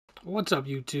What's up,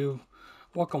 YouTube?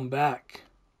 Welcome back.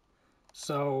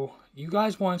 So, you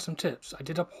guys wanted some tips. I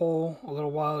did a poll a little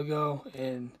while ago,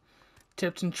 and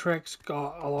tips and tricks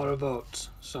got a lot of votes.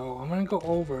 So, I'm going to go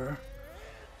over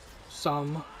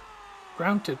some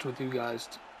ground tips with you guys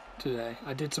today.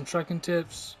 I did some striking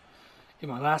tips in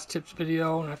my last tips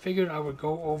video, and I figured I would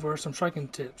go over some striking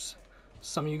tips.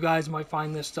 Some of you guys might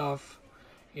find this stuff,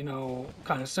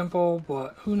 kind of simple,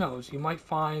 but who knows? You might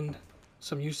find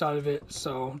some use out of it,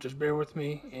 so just bear with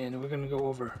me, and we're going to go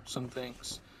over some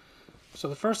things. So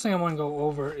the first thing I want to go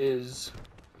over is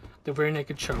the rear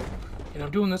naked choke. And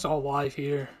I'm doing this all live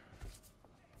here.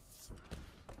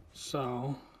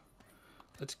 So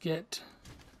let's get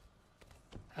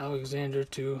Alexander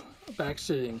to back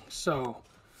sitting. So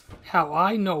how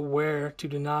I know where to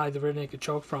deny the rear naked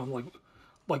choke from,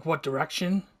 like what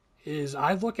direction, is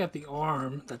I look at the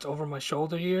arm that's over my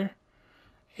shoulder here,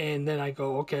 and then I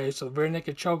go, okay, so the rear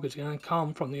naked choke is going to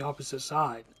come from the opposite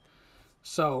side.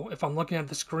 So if I'm looking at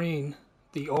the screen,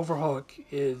 the overhook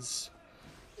is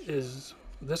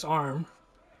this arm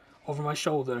over my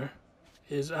shoulder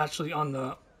is actually on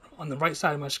the right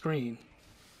side of my screen.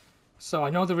 So I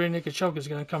know the rear naked choke is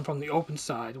going to come from the open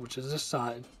side, which is this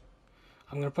side.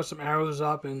 I'm going to put some arrows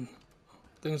up and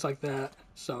things like that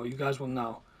so you guys will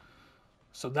know.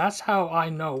 So that's how I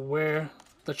know where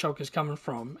the choke is coming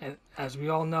from. And as we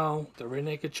all know, the rear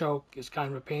naked choke is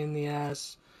kind of a pain in the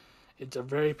ass. It's a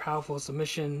very powerful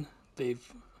submission. They've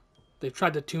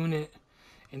tried to tune it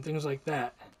and things like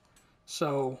that.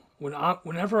 So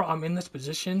whenever I'm in this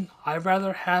position, I'd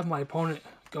rather have my opponent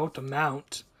go to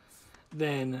mount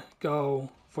than go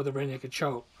for the rear naked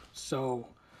choke. So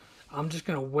I'm just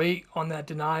gonna wait on that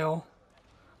denial.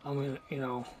 I'm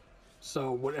gonna,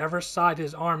 so whatever side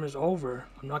his arm is over,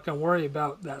 I'm not gonna worry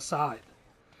about that side.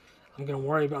 I'm gonna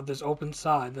worry about this open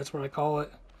side. That's what I call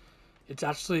it. It's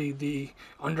actually the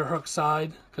underhook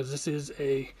side because this is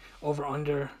a over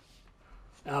under.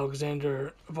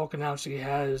 Alexander Volkanovski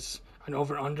has an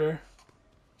over under.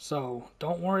 So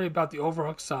don't worry about the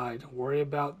overhook side. Worry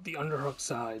about the underhook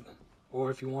side. Or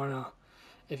if you wanna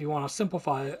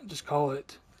simplify it, just call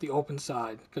it the open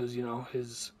side because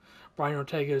his Brian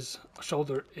Ortega's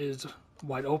shoulder is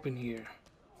wide open here,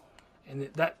 and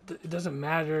it doesn't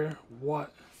matter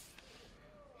what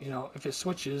if it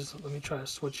switches. Let me try to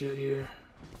switch it here.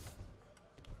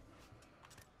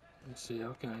 Let's see,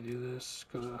 how can I do this?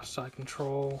 Go to side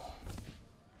control.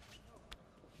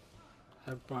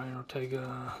 Have Brian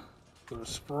Ortega go to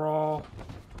sprawl.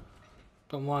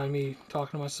 Don't mind me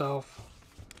talking to myself.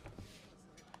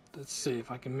 Let's see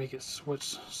if I can make it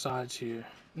switch sides here.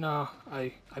 No,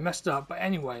 I messed up. But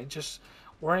anyway, just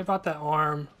worry about that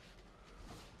arm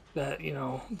that,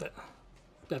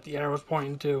 that the arrow is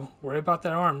pointing to. Worry about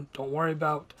that arm. Don't worry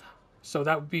about... So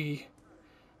that would be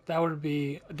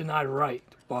a denied right.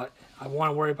 But I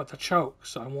want to worry about the choke.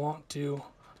 So I want to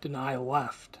deny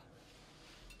left.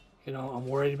 I'm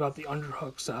worried about the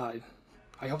underhook side.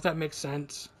 I hope that makes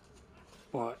sense.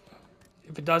 But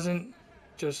if it doesn't,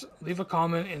 just leave a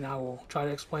comment and I will try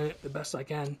to explain it the best I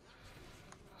can.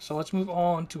 So let's move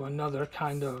on to another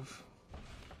kind of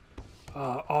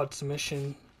odd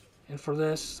submission. And for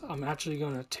this, I'm actually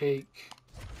going to take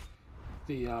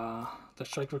the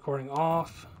strike recording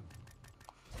off.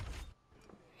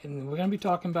 And we're going to be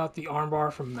talking about the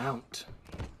armbar from mount,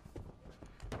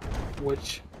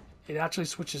 which it actually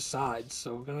switches sides.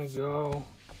 So we're going to go...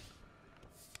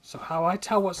 So how I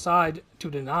tell what side to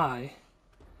deny,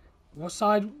 what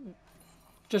side,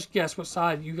 just guess what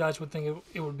side you guys would think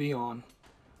it would be on.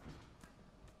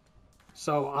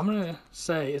 So I'm going to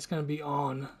say it's going to be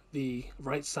on the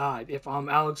right side. If I'm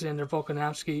Alexander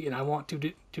Volkanovski and I want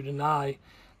to deny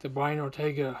the Brian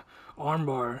Ortega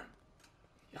armbar,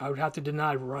 I would have to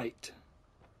deny right.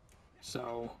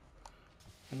 So,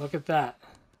 and look at that.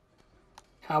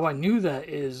 How I knew that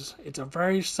is, it's a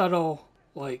very subtle,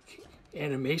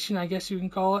 animation, I guess you can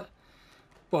call it.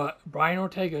 But Brian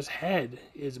Ortega's head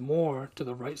is more to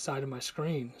the right side of my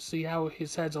screen. See how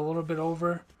his head's a little bit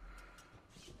over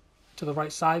to the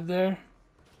right side there?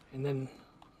 And then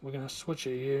we're going to switch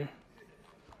it here.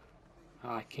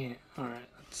 Oh, I can't. Alright,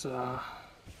 let's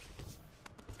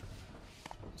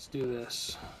do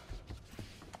this.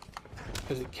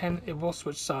 Because it will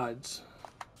switch sides.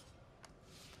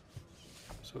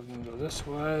 So we're going to go this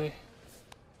way.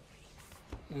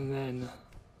 And then,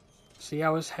 see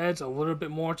how his head's a little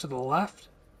bit more to the left?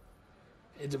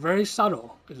 It's very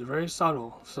subtle. It's very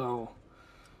subtle. So,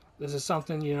 this is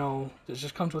something, that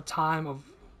just comes with time of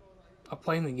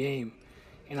playing the game.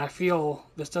 And I feel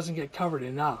this doesn't get covered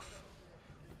enough.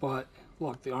 But,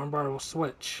 look, the armbar will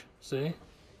switch. See?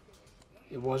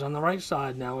 It was on the right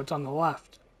side, now it's on the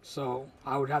left. So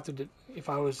I would have to, if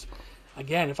I was,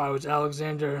 again, if I was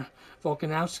Alexander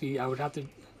Volkanovski, I would have to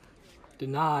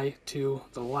deny to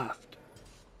the left.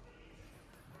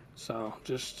 So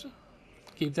just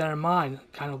keep that in mind.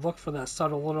 Kind of look for that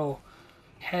subtle little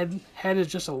head. Head is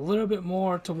just a little bit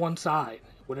more to one side.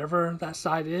 Whatever that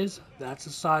side is, that's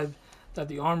the side that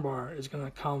the armbar is going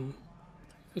to come.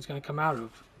 It's going to come out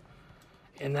of.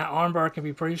 And that armbar can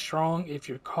be pretty strong if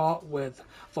you're caught with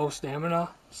low stamina.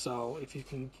 So if you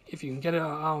can get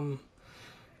a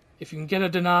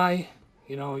deny,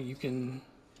 you can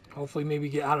hopefully maybe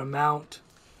get out of mount.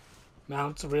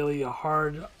 Mount's really a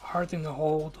hard thing to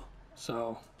hold.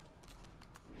 So,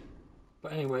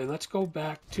 but anyway, let's go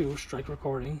back to strike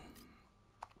recording.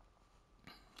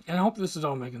 And I hope this is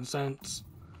all making sense.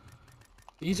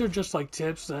 These are just like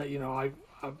tips that I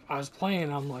was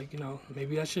playing. I'm like,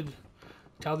 maybe I should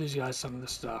tell these guys some of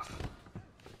this stuff.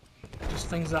 Just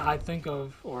things that I think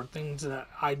of or things that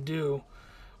I do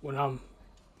when I'm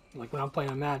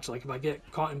playing a match. Like if I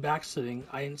get caught in back sitting,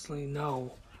 I instantly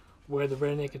know where the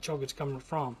rear naked choke is coming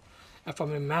from. If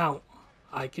I'm in mount,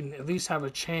 I can at least have a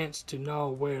chance to know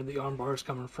where the armbar is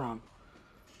coming from.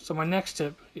 So my next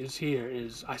tip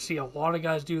is I see a lot of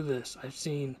guys do this. I've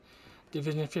seen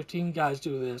Division 15 guys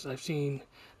do this. I've seen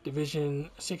Division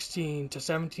 16 to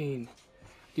 17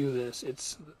 do this.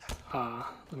 It's,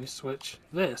 let me switch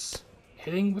this.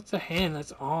 Hitting with the hand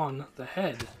that's on the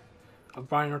head of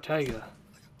Brian Ortega.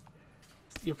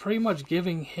 You're pretty much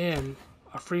giving him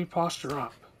a free posture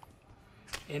up.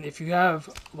 And if you have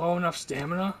low enough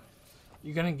stamina,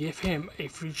 you're going to give him a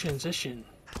free transition.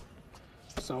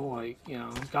 So,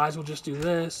 guys will just do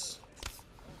this.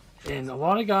 And a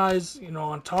lot of guys,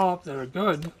 on top that are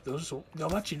good, they'll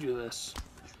let you do this.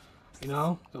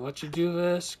 They'll let you do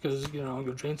this because, you'll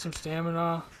drain some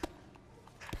stamina.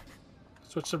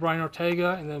 Switch to Brian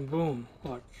Ortega, and then boom,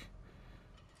 look.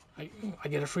 I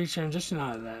get a free transition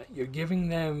out of that. You're giving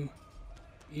them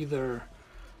either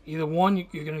one,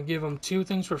 you're going to give them two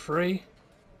things for free.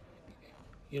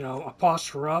 A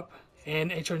posture up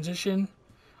and a transition.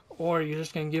 Or you're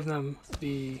just going to give them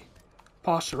the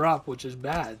posture up, which is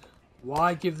bad.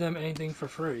 Why give them anything for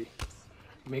free?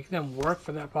 Make them work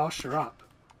for that posture up.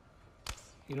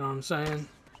 You know what I'm saying?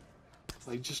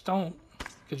 Like, just don't.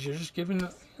 Because you're just giving,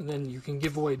 and then you can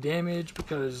give away damage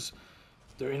because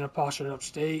they're in a postured up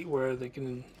state where they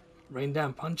can rain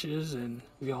down punches, and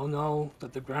we all know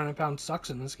that the ground and pound sucks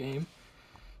in this game.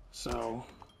 So,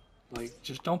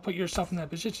 just don't put yourself in that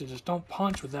position. Just don't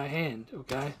punch with that hand,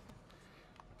 okay?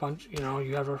 Punch,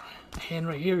 you have a hand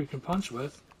right here you can punch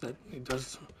with that it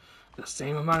does the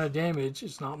same amount of damage.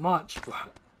 It's not much,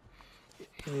 but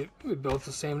it builds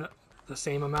the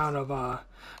same amount of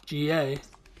GA,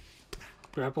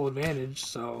 grapple advantage,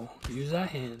 so use that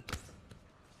hand.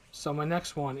 So my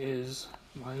next one is,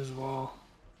 might as well,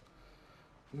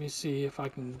 let me see if I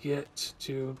can get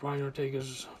to Brian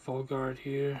Ortega's full guard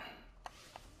here.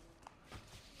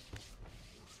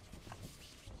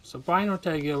 So Brian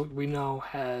Ortega, we know,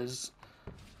 has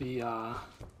the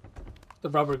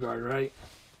rubber guard, right?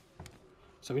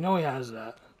 So we know he has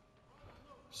that.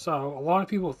 So a lot of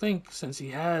people think since he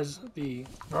has the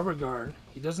rubber guard,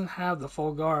 he doesn't have the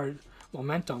full guard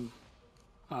momentum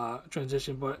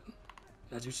transition, but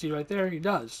as you see right there, he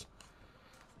does.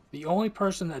 The only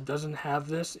person that doesn't have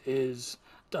this is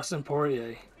Dustin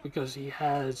Poirier, because he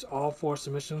has all 4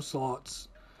 submission slots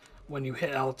when you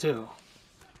hit L2.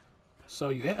 So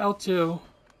you hit L2,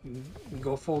 you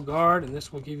go full guard, and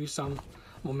this will give you some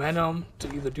momentum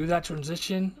to either do that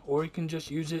transition, or you can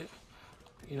just use it,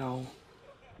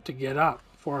 to get up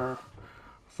for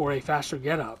a faster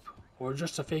get up, or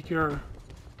just to fake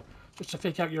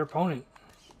out your opponent,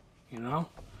 But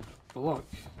look,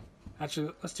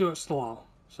 actually, let's do it slow.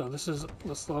 So this is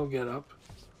the slow get up,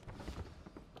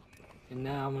 and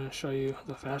now I'm going to show you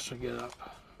the faster get up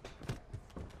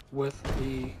with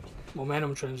the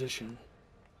momentum transition.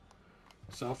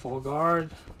 So full guard,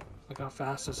 look how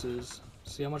fast this is.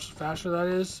 See how much faster that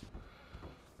is?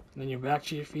 And then you're back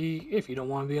to your feet if you don't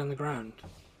want to be on the ground.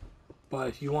 But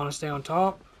if you want to stay on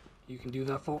top, you can do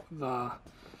that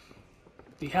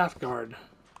the half guard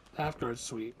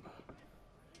sweep.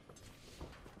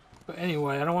 But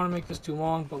anyway, I don't want to make this too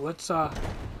long, but let's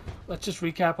just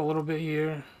recap a little bit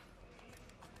here.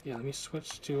 Yeah, let me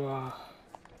switch to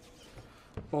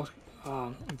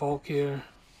Volk here,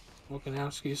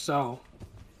 Volkanovski.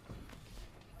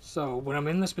 So when I'm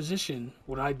in this position,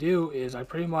 what I do is I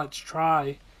pretty much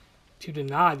try to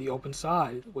deny the open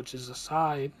side, which is a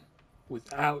side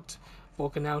without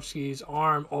Volkanovski's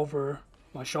arm over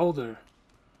my shoulder.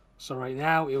 So right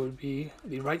now it would be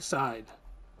the right side.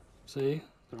 See?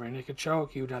 the rear naked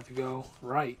choke, you would have to go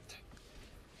right.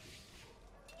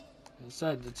 As I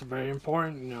said, it's very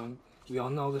important. We all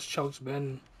know this choke's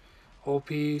been OP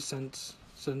since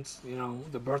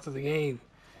the birth of the game.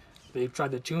 They've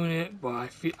tried to tune it, but I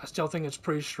still think it's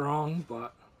pretty strong.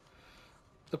 But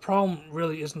the problem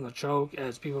really isn't the choke,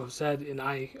 as people have said, and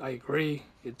I agree.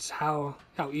 It's how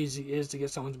easy it is to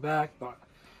get someone's back, but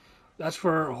that's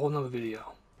for a whole nother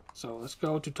video. So let's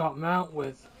go to top mount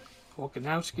with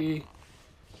Volkanovski.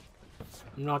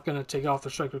 I'm not gonna take off the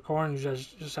strike recording. You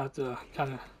just have to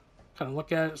kind of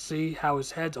look at it, see how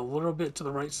his head's a little bit to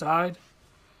the right side.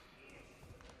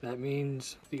 That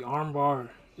means the armbar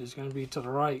is going to be to the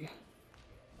right.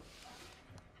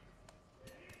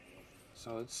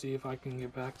 So let's see if I can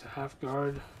get back to half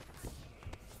guard.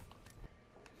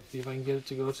 See if I can get it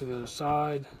to go to the other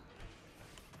side.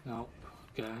 Nope.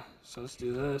 Okay, so let's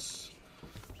do this.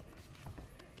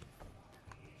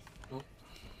 Oh.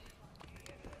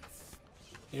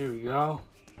 Here we go.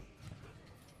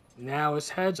 Now his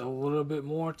head's a little bit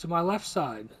more to my left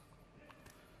side.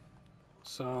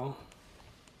 So,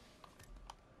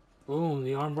 boom,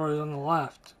 the armbar is on the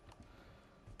left.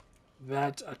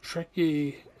 That's a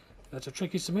tricky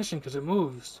submission because it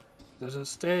moves. It doesn't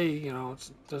stay,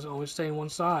 it doesn't always stay in one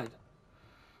side.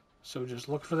 So just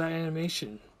look for that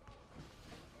animation.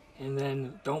 And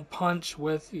then don't punch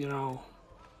with, don't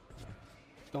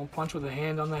punch with a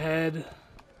hand on the head.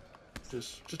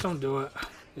 Just don't do it.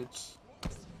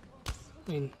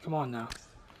 I mean, come on now.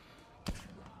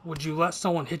 Would you let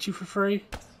someone hit you for free?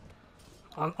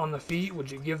 On the feet?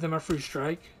 Would you give them a free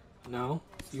strike? No.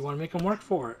 You want to make them work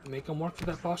for it. Make them work for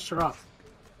that posture up.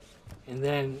 And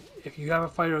then, if you have a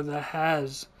fighter that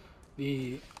has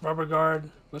the rubber guard,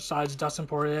 besides Dustin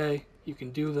Poirier, you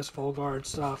can do this full guard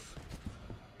stuff.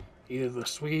 Either the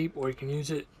sweep, or you can use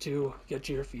it to get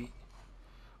to your feet.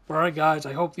 Alright guys,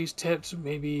 I hope these tips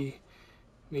maybe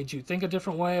made you think a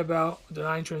different way about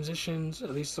denying transitions.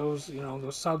 At least those,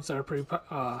 those subs that are pretty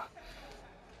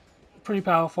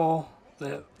powerful.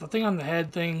 The thing on the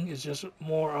head thing is just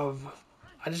more of,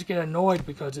 I just get annoyed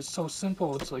because it's so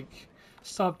simple. It's like,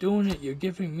 stop doing it. You're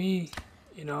giving me,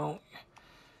 you're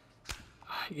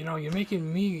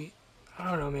making me, I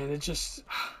don't know, man. It's just,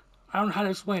 I don't know how to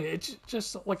explain it. It's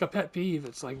just like a pet peeve.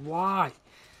 It's like, why?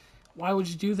 Why would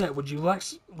you do that? Would you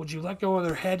let go of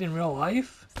their head in real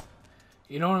life?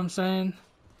 You know what I'm saying?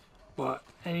 But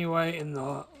anyway, in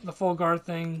the full guard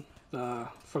thing,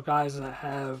 for guys that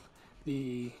have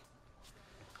the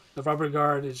rubber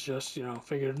guard, is just,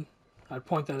 figured I'd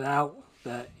point that out,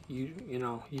 that you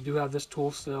do have this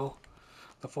tool still,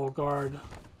 the full guard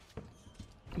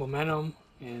momentum,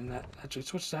 and that actually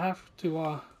switched to half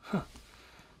to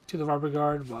the rubber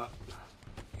guard, but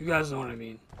you guys know what I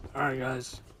mean. Alright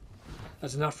guys,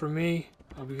 that's enough for me.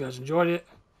 Hope you guys enjoyed it.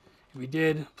 If you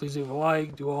did, please leave a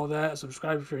like, do all that,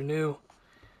 subscribe if you're new,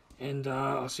 and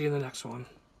I'll see you in the next one.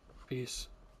 Peace.